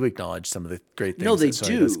they do acknowledge some of the great things they that Sony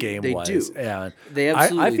do. this game They was. do. And they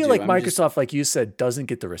absolutely I feel do. like Microsoft, like you said, doesn't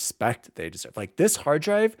get the respect they deserve. Like, this hard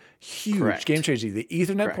drive, huge. Correct. Game changing. The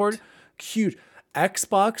Ethernet Correct. port, huge.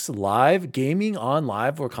 Xbox Live, gaming on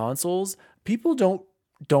live or consoles, people don't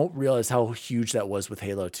realize how huge that was with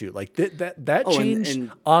Halo 2. Like, that changed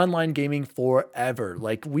and online gaming forever.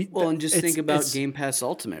 Like, and just think about Game Pass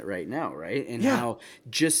Ultimate right now, right? And how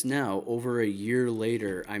just now, over a year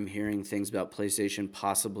later, I'm hearing things about PlayStation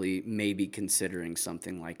possibly maybe considering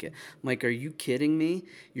something like it. I'm like, are you kidding me?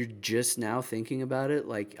 You're just now thinking about it?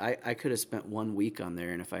 Like, I could have spent 1 week on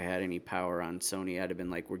there, and if I had any power on Sony, I'd have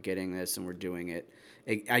been like, we're getting this and we're doing it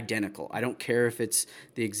identical. I don't care if it's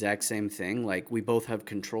the exact same thing. Like, we both have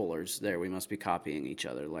controllers there. We must be copying each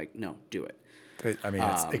other. Like, no, do it. I mean,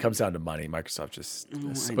 it comes down to money. Microsoft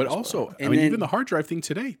just. But also, I mean, even the hard drive thing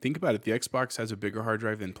today. Think about it. The Xbox has a bigger hard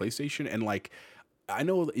drive than PlayStation, and like, I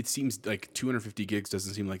know it seems like 250 gigs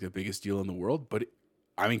doesn't seem like the biggest deal in the world, but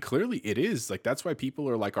I mean, clearly it is. Like, that's why people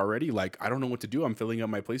are like already like, I don't know what to do. I'm filling up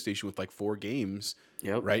my PlayStation with like 4 games.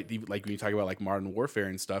 Yep. Right. Like when you talk about like Modern Warfare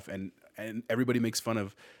and stuff, and everybody makes fun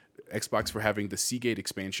of Xbox for having the Seagate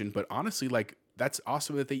expansion, but honestly, like, that's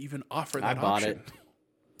awesome that they even offer that option. I bought it.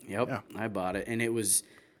 Yep, I bought it, and it was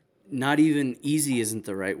not even easy. Isn't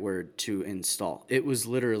the right word to install. It was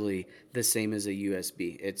literally the same as a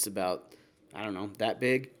USB. It's about, I don't know, that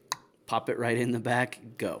big. Pop it right in the back.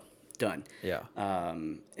 Go. Done. Yeah.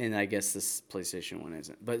 And I guess this PlayStation one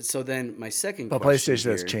isn't. But so then my second But question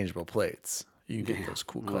PlayStation has here, changeable plates. You can get those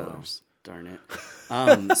cool colors. darn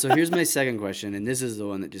it. So here's my second question, and this is the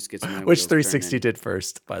one that just gets my Which wheels 360 turning. did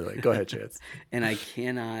first, by the way. Go ahead, Chance. And I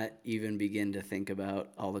cannot even begin to think about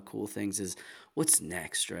all the cool things. Is what's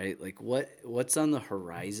next, right? Like what's on the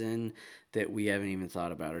horizon that we haven't even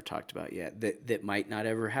thought about or talked about yet, that might not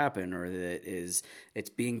ever happen, or that it's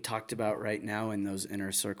being talked about right now in those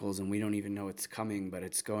inner circles, and we don't even know it's coming, but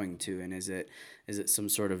it's going to? And is it some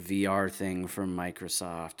sort of VR thing from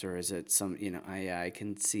Microsoft, or is it some, I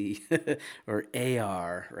can see or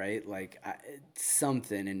AR, right? Like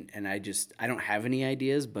something. And I don't have any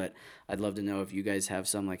ideas, but I'd love to know if you guys have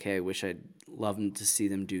some, like, hey, I wish I'd love to see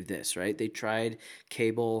them do this, right? They tried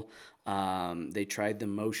cable. They tried the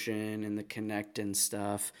motion and the Kinect and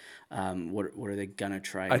stuff. What are they gonna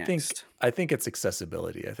try next? I think it's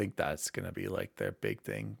accessibility. I think that's gonna be like their big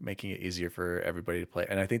thing, making it easier for everybody to play.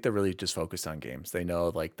 And I think they're really just focused on games. They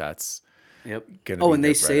know like that's Yep. gonna Oh, be and their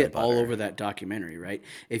they say bread it and all butter. over that documentary, right?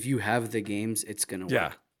 If you have the games, it's gonna Yeah.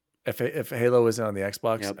 work. If Halo isn't on the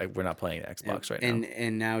Xbox, Yep. we're not playing Xbox right and now.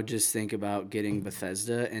 and now just think about getting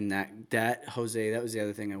Bethesda, and that Jose, that was the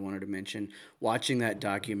other thing I wanted to mention. Watching that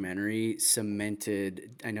documentary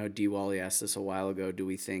cemented. I know D Wally asked this a while ago. Do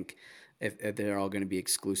we think if they're all going to be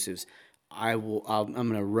exclusives? I'm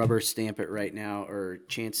going to rubber stamp it right now, or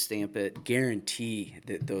chance stamp it. Guarantee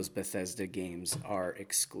that those Bethesda games are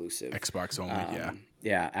exclusive. Xbox only, yeah.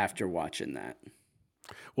 Yeah, after watching that.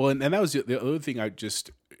 Well, and that was the other thing I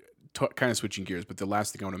just kind of switching gears, but the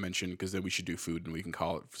last thing I want to mention, because then we should do food and we can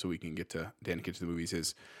call it so we can get to the movies,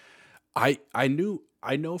 is I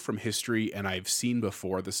know from history, and I've seen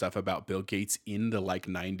before the stuff about Bill Gates in the like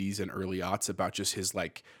 90s and early aughts about just his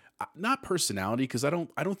like not personality, because I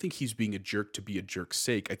don't think he's being a jerk to be a jerk's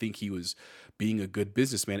sake. I think he was being a good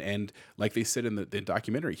businessman, and like they said in the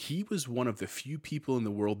documentary, he was one of the few people in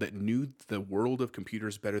the world that knew the world of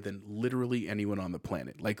computers better than literally anyone on the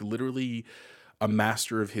planet. Like literally a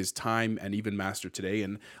master of his time, and even master today.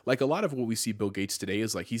 And like a lot of what we see Bill Gates today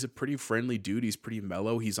is like he's a pretty friendly dude. He's pretty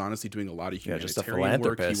mellow. He's honestly doing a lot of Yeah, just humanitarian a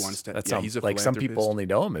work. philanthropist. He wants to. That's Yeah, he's a like some people philanthropist. only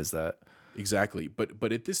know him as that. Exactly.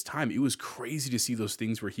 But at this time, it was crazy to see those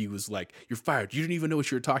things where he was like, you're fired. You didn't even know what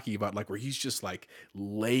you were talking about. Like where he's just like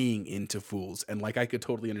laying into fools. And like, I could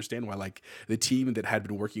totally understand why like the team that had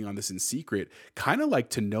been working on this in secret, kind of like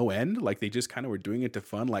to no end, like they just kind of were doing it to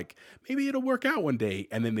fun. Like maybe it'll work out one day.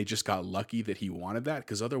 And then they just got lucky that he wanted that.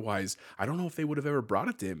 Cause otherwise I don't know if they would have ever brought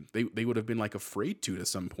it to him. They would have been like afraid to at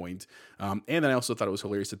some point. And then I also thought it was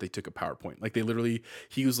hilarious that they took a PowerPoint. Like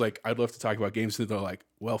he was like, I'd love to talk about games. And they're like,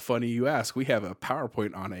 well, funny you ask. We have a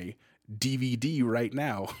PowerPoint on a DVD right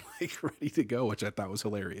now, like ready to go, which I thought was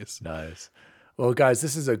hilarious. Nice. Well, guys,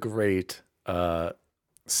 this is a great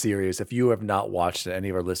series. If you have not watched it, any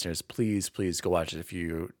of our listeners, please go watch it. If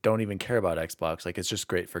you don't even care about Xbox, like it's just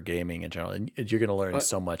great for gaming in general, and you're going to learn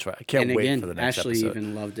so much. I can't wait for the next Ashley episode.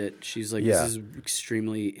 even loved it. She's like, this is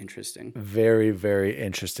extremely interesting. Very, very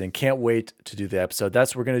interesting. Can't wait to do the episode.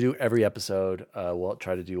 We're going to do every episode. We'll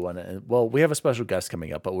try to do one. And well, we have a special guest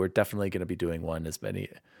coming up, but we're definitely going to be doing one as many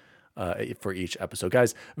for each episode.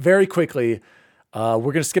 Guys, very quickly, we're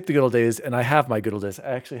going to skip the good old days, and I have my good old days. I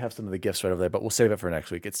actually have some of the gifts right over there, but we'll save it for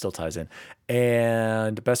next week. It still ties in.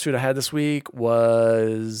 And the best food I had this week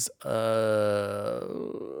was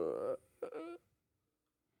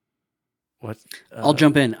what? I'll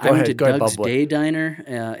jump in. I went to go ahead, Doug's Bubba. Day Diner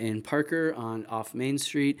in Parker off Main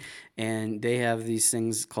Street, and they have these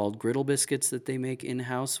things called griddle biscuits that they make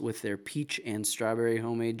in-house with their peach and strawberry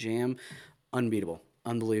homemade jam. Unbeatable.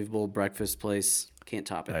 Unbelievable breakfast place. Can't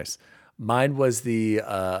top it. Nice. Mine was the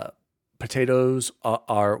potatoes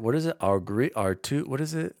are what is it? What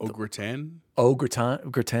is it? Au gratin.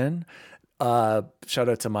 Gratin. Shout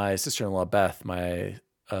out to my sister-in-law Beth, my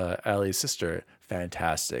Allie's sister.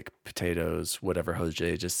 Fantastic potatoes, whatever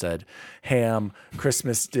Jose just said. Ham.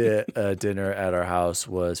 Christmas dinner at our house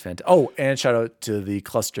was fantastic. Oh, and shout out to the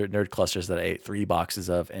nerd clusters that I ate 3 boxes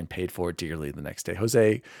of and paid for dearly the next day.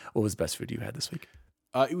 Jose, what was the best food you had this week?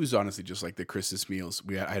 It was honestly just like the Christmas meals.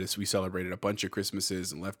 We celebrated a bunch of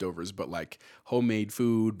Christmases and leftovers, but like homemade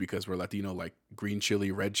food because we're Latino, like green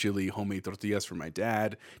chili, red chili, homemade tortillas for my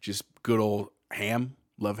dad. Just good old ham.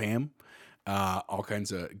 Love ham. All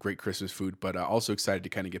kinds of great Christmas food, but also excited to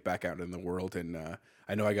kind of get back out in the world. And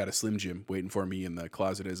I know I got a Slim Jim waiting for me in the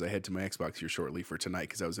closet as I head to my Xbox here shortly for tonight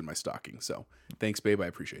because I was in my stocking. So thanks, babe. I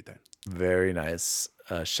appreciate that. Very nice.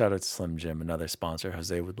 Shout out to Slim Jim, another sponsor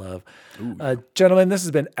Jose would love. Gentlemen, this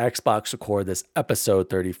has been Xbox Record, this episode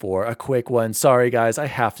 34. A quick one. Sorry, guys. I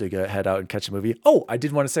have to head out and catch a movie. Oh, I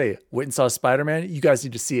did want to say, went and saw Spider-Man. You guys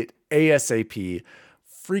need to see it ASAP.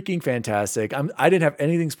 Freaking fantastic. I didn't have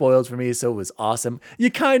anything spoiled for me, so it was awesome.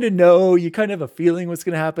 You kind of know, you kind of have a feeling what's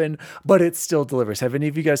going to happen, but it still delivers. Have any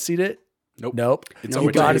of you guys seen it? Nope.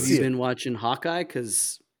 You got to see it. Have you been watching Hawkeye?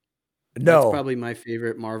 Because no, that's probably my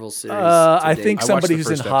favorite Marvel series. I think I somebody watched who's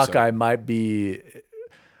the in first Hawkeye episode. might be.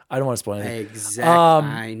 I don't want to spoil anything.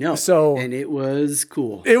 Exactly. I know. So and it was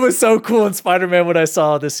cool. it was so cool in Spider-Man when I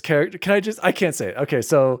saw this character. I can't say it. Okay,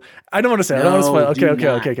 so I don't want to say it. I don't want to spoil it. do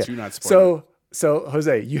Okay. not. Do not spoil So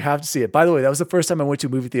Jose, you have to see it. By the way, that was the first time I went to a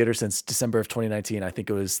movie theater since December of 2019. I think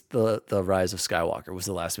it was the Rise of Skywalker was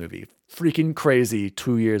the last movie. Freaking crazy.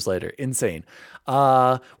 2 years later, insane.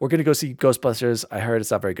 We're gonna go see Ghostbusters. I heard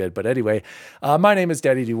it's not very good, but anyway, my name is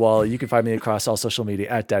Daddy Diwali. You can find me across all social media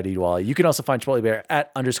at Daddy Diwali. You can also find Chipotle Bear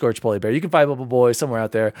at _Chipotle Bear. You can find Bubble Boy somewhere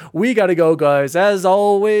out there. We gotta go, guys. As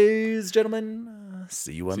always, gentlemen.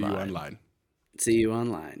 See you online. See you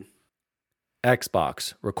online.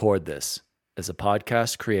 Xbox Record This is a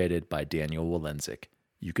podcast created by Daniel Walenzik.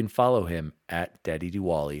 You can follow him at Daddy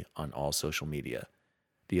Diwali on all social media.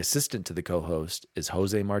 The assistant to the co-host is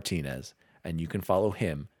Jose Martinez, and you can follow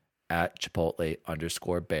him at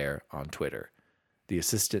Chipotle_Bear on Twitter. The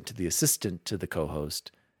assistant to the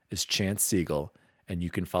co-host is Chance Siegel, and you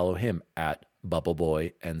can follow him at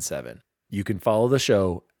BubbleBoyN7. You can follow the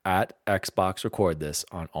show at Xbox Record This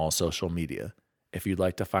on all social media. If you'd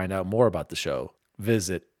like to find out more about the show,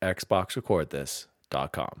 visit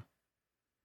xboxrecordthis.com.